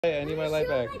I need my light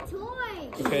back. My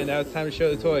toys. Okay, now it's time to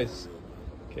show the toys.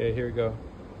 Okay, here we go.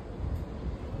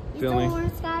 Filming. Here's the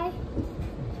orange guy.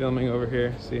 Filming over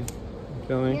here. See? I'm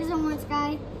filming. Here's the orange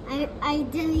guy. I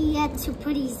didn't yet to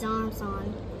put his arms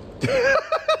on.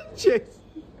 Chase.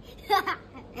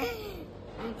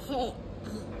 Okay.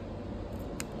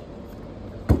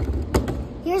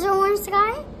 Here's the orange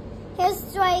guy.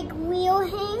 His like wheel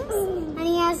hangs, and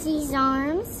he has these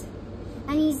arms,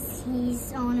 and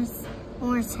he's on his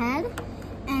orange head.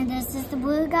 And this is the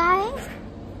blue guy,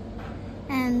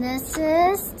 and this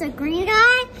is the green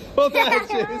guy. Hold on,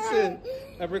 Jason.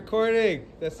 I'm recording.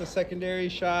 That's the secondary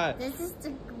shot. This is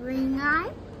the green guy,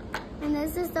 and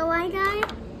this is the white guy,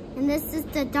 and this is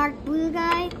the dark blue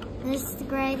guy, and this is the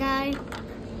gray guy,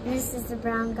 and this is the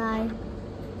brown guy,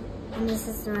 and this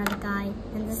is the red guy,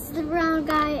 and this is the brown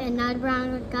guy, and not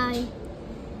brown guy.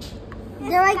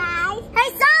 They're like,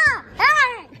 hey, stop!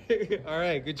 Hey! All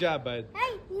right, good job, bud.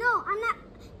 Hey, no, I'm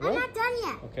not done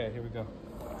yet. Okay, here we go.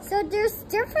 So there's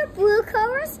different blue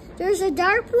colors. There's a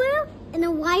dark blue and a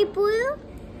white blue.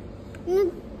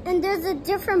 And there's a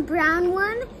different brown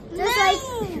one. There's like...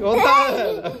 Hold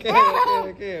on.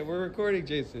 Okay. We're recording,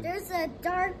 Jason. There's a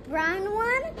dark brown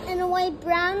one and a white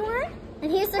brown one.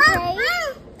 And here's the gray.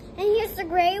 And here's the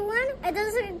gray one. It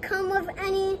doesn't come with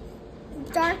any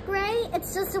dark gray.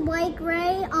 It's just a white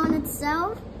gray on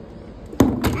itself.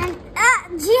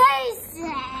 And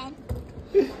Jason!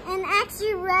 And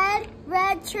actually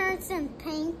red turns in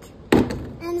pink.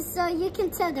 And so you can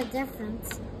tell the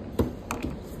difference.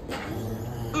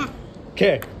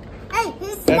 Okay. Hey,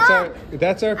 stop.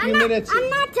 That's our few minutes. I'm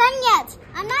not done yet.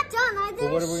 I'm not done.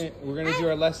 Well, what are we're gonna do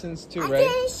our lessons too, right?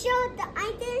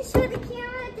 I didn't show the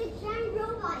camera the giant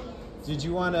robot yet. Did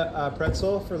you want a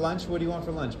pretzel for lunch? What do you want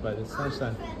for lunch, bud? It's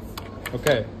lunchtime.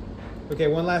 Okay. Okay,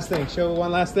 one last thing. Show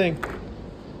one last thing.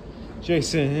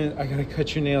 Jason, I gotta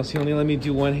cut your nails. He only let me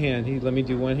do one hand. He let me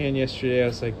do one hand yesterday. I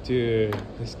was like, dude,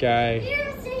 this guy.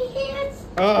 Here's the hands.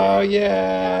 Oh,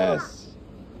 yes.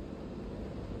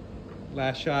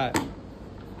 Last shot.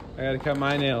 I gotta cut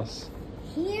my nails.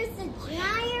 Here's the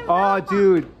giant Oh, robot.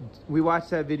 dude, we watched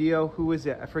that video. Who was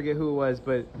it? I forget who it was,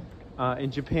 but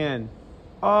in Japan.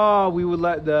 Oh, we would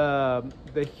let the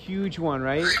huge one,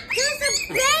 right? There's a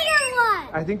bigger one.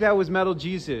 I think that was Metal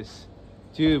Jesus.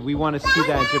 Dude, we want to see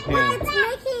that in Japan.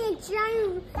 It's making a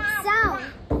giant sound.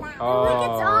 Oh,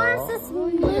 Look, its arms is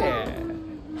moving.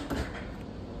 yeah.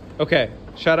 Okay,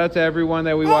 shout out to everyone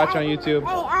that we watch on YouTube.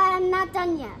 Hey, I'm not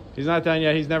done yet. He's not done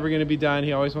yet. He's never going to be done.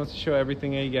 He always wants to show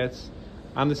everything that he gets.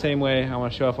 I'm the same way. I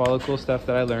want to show off all the cool stuff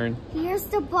that I learned. Here's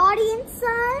the body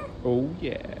inside. Oh,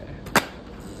 yeah.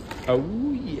 Oh,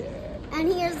 yeah.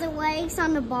 And here's the legs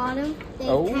on the bottom. They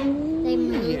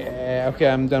move. Yeah. Okay,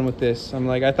 I'm done with this. I'm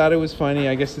like, I thought it was funny.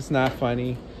 I guess it's not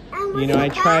funny. And You know, I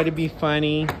look try at- to be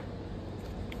funny.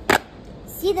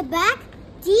 See the back?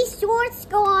 These shorts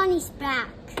go on his back.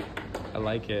 I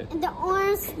like it. And the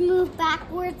arms move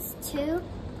backwards too.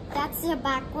 That's the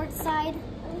backward side.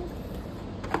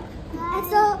 And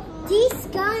so these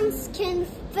guns can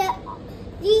fit.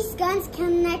 These guns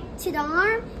connect to the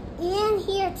arm and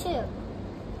here too.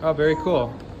 Oh, very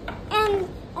cool. And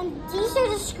these are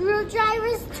the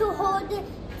screwdrivers to hold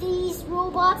these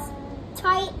robots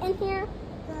tight in here.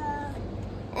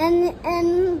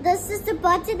 And this is the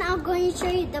button. I'm going to show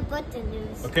you the button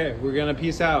is. Okay, we're going to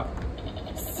peace out.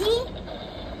 See?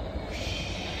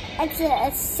 It's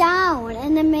a sound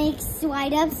and it makes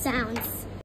light up sounds.